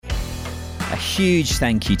A huge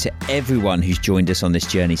thank you to everyone who's joined us on this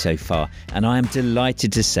journey so far, and I am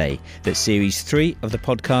delighted to say that Series 3 of the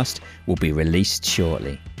podcast will be released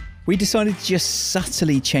shortly. We decided to just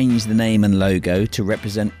subtly change the name and logo to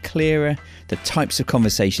represent clearer the types of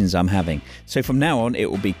conversations I'm having. So from now on,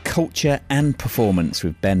 it will be Culture and Performance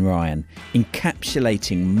with Ben Ryan,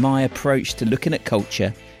 encapsulating my approach to looking at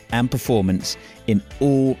culture and performance in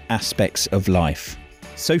all aspects of life.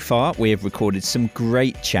 So far, we have recorded some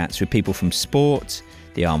great chats with people from sport,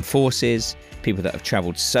 the armed forces, people that have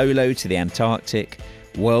travelled solo to the Antarctic,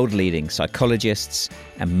 world-leading psychologists,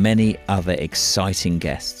 and many other exciting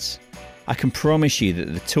guests. I can promise you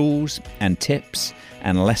that the tools and tips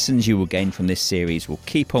and lessons you will gain from this series will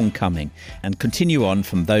keep on coming and continue on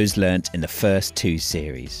from those learnt in the first 2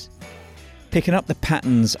 series. Picking up the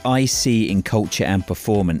patterns I see in culture and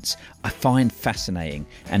performance, I find fascinating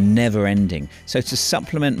and never-ending. So to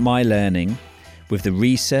supplement my learning with the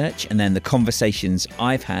research and then the conversations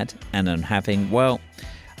I've had and am having, well,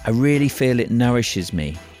 I really feel it nourishes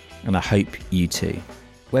me, and I hope you too.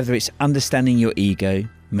 Whether it's understanding your ego,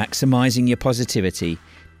 maximising your positivity,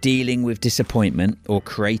 dealing with disappointment, or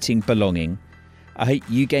creating belonging, I hope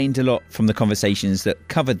you gained a lot from the conversations that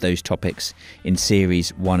covered those topics in Series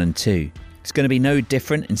 1 and 2. It's going to be no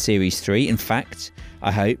different in Series 3. In fact,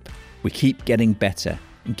 I hope we keep getting better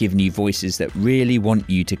and giving you voices that really want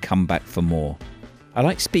you to come back for more. I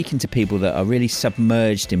like speaking to people that are really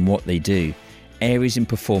submerged in what they do, areas in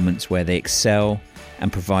performance where they excel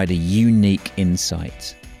and provide a unique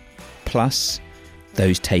insight. Plus,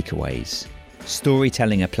 those takeaways.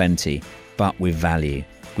 Storytelling aplenty, but with value,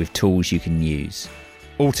 with tools you can use.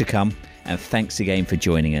 All to come, and thanks again for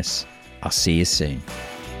joining us. I'll see you soon.